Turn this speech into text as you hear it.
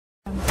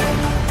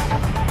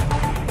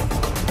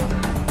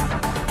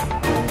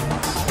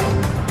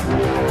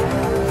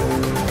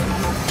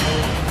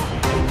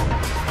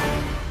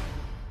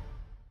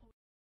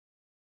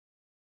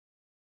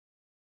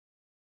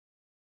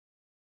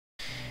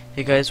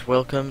Hey guys,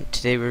 welcome.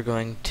 Today we're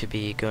going to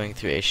be going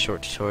through a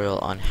short tutorial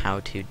on how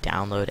to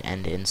download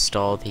and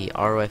install the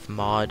RoF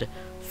mod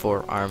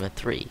for Arma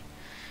 3.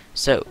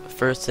 So,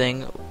 first,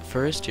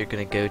 you're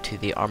going to go to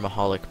the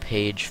Armaholic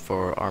page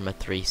for Arma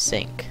 3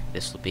 sync.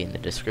 This will be in the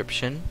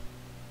description.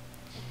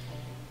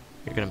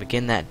 You're going to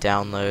begin that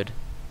download,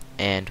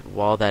 and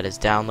while that is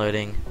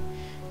downloading,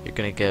 you're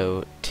going to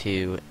go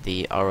to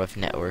the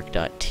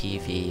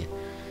rofnetwork.tv.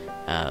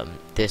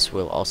 This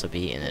will also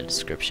be in the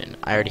description.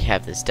 I already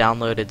have this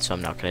downloaded, so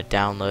I'm not going to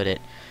download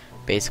it.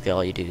 Basically,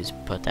 all you do is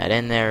put that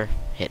in there,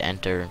 hit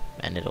enter,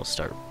 and it'll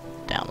start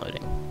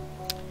downloading.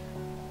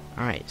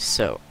 Alright,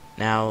 so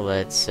now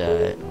let's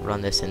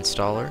run this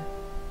installer.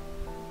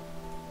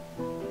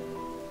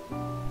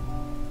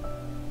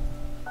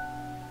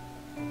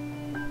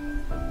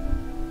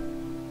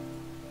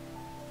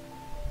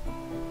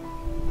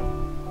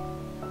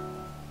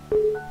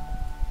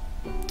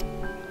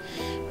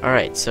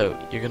 Alright, so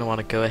you're going to want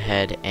to go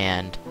ahead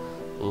and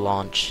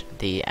launch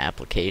the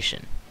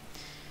application.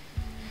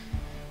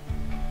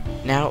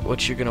 Now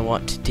what you're going to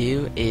want to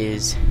do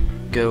is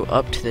go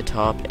up to the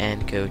top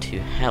and go to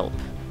Help.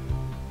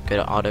 Go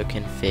to Auto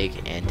Config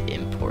and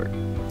Import.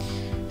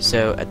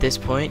 So at this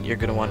point you're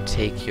going to want to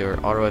take your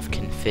RoF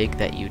config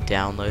that you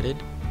downloaded,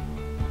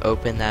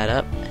 open that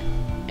up,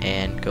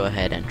 and go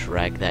ahead and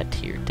drag that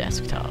to your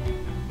desktop.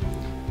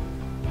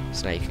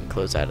 So now you can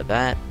close out of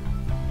that.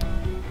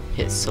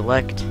 Hit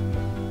select,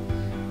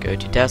 go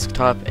to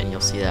desktop, and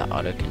you'll see that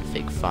auto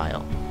config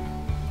file.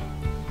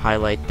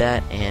 Highlight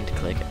that and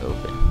click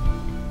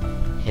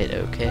open. Hit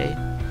OK.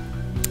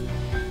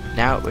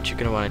 Now what you're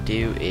going to want to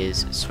do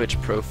is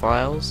switch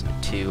profiles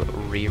to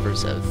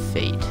Reavers of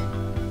Fate.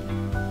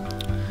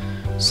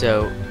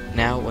 So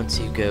now once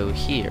you go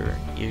here,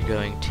 you're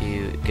going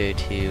to go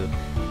to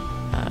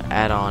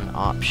add-on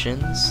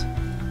options,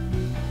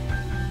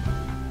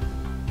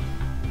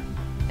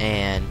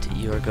 and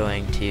you're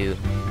going to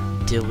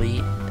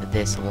delete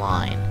this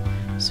line.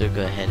 So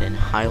go ahead and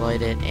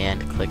highlight it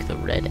and click the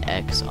red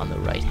X on the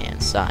right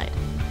hand side.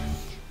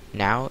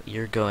 Now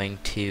you're going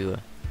to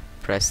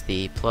press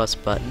the plus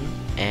button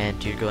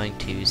and you're going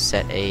to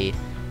set a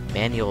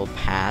manual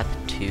path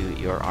to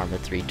your Arma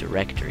 3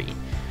 directory.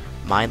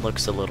 Mine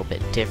looks a little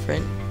bit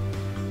different.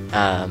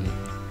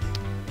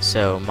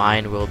 So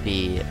mine will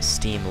be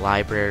Steam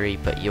library,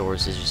 but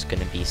yours is just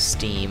going to be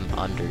Steam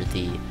under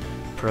the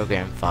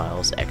program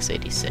files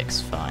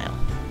x86 file.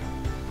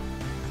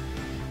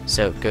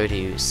 So go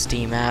to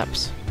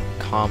Steamapps,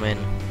 Common,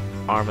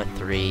 Arma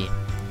 3,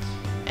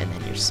 and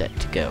then you're set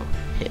to go.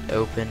 Hit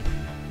open,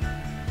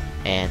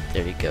 and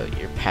there you go,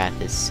 your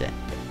path is set.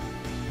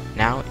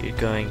 Now you're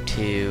going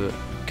to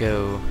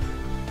go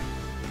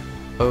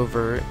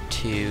over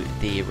to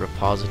the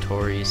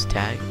repositories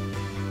tag.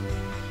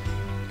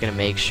 You're going to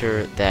make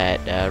sure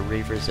that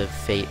Reavers of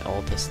Fate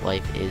All This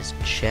Life is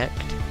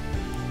checked.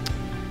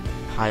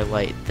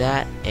 Highlight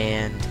that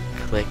and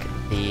click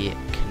the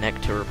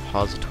Connect to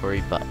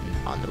Repository button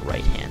on the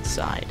right hand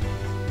side.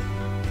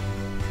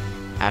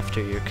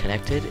 After you're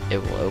connected, it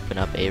will open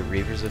up a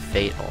Reavers of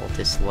Fate All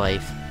This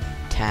Life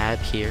tab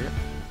here,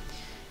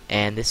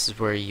 and this is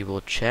where you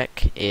will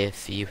check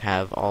if you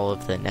have all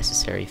of the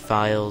necessary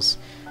files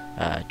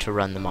to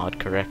run the mod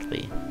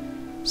correctly.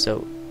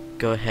 So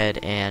go ahead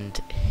and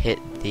hit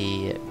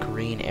the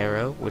green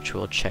arrow, which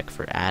will check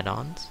for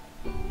add-ons.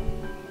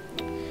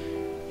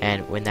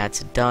 And when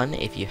that's done,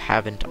 if you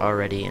haven't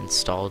already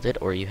installed it,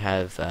 or you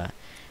have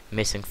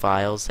missing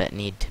files that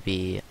need to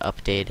be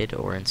updated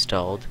or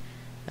installed,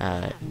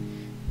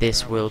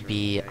 this will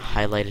be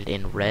highlighted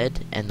in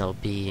red, and there'll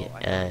be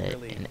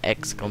an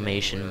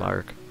exclamation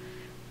mark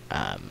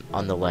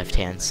on the left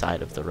hand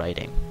side of the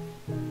writing.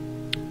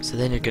 So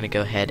then you're going to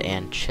go ahead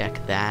and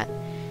check that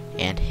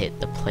and hit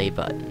the play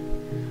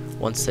button.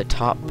 Once the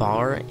top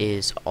bar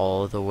is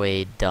all the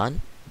way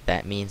done,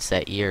 that means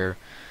that your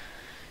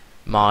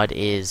mod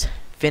is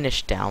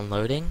finished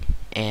downloading,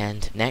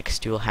 and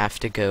next you will have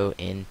to go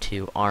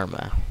into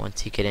Arma.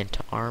 Once you get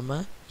into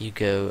Arma, you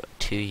go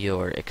to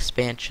your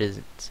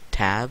expansions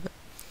tab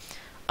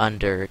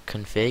under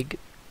config,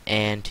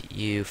 and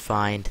you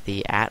find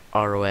the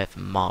 @RoF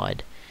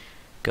mod.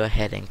 Go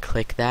ahead and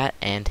click that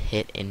and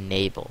hit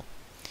enable.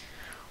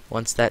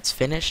 Once that's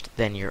finished,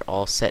 then you're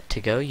all set to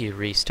go. You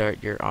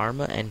restart your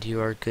Arma and you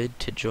are good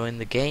to join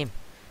the game.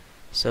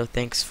 So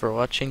thanks for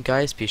watching,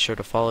 guys. Be sure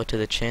to follow to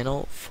the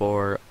channel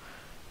for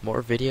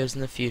more videos in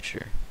the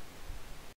future.